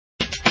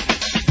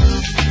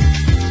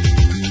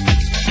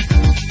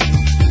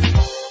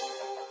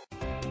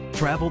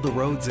Travel the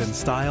roads in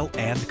style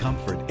and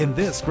comfort in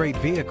this great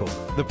vehicle.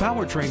 The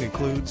powertrain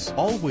includes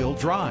all-wheel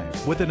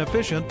drive with an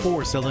efficient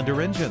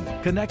 4-cylinder engine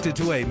connected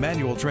to a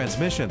manual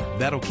transmission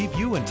that'll keep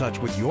you in touch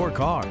with your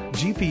car.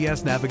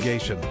 GPS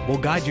navigation will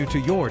guide you to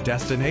your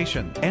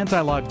destination.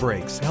 Anti-lock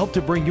brakes help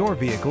to bring your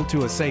vehicle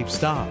to a safe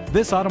stop.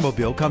 This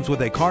automobile comes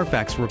with a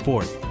Carfax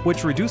report,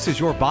 which reduces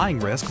your buying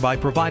risk by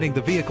providing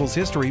the vehicle's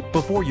history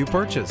before you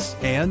purchase.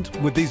 And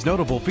with these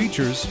notable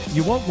features,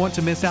 you won't want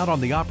to miss out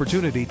on the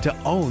opportunity to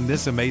own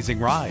this amazing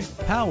ride.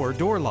 Power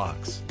door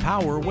locks,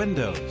 power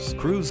windows,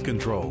 cruise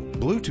control,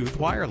 Bluetooth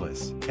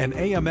wireless, an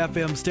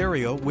AM/FM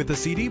stereo with a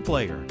CD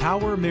player,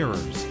 power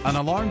mirrors, an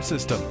alarm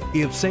system.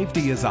 If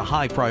safety is a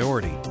high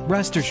priority,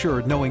 rest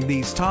assured knowing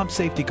these top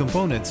safety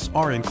components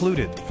are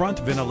included: front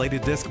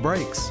ventilated disc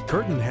brakes,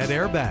 curtain head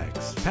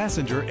airbags,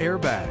 passenger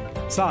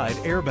airbag, side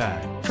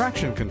airbag,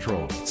 traction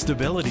control,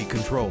 stability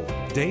control,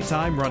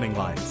 daytime running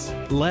lights.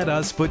 Let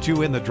us put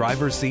you in the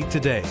driver's seat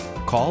today.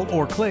 Call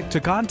or click to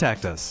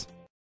contact us.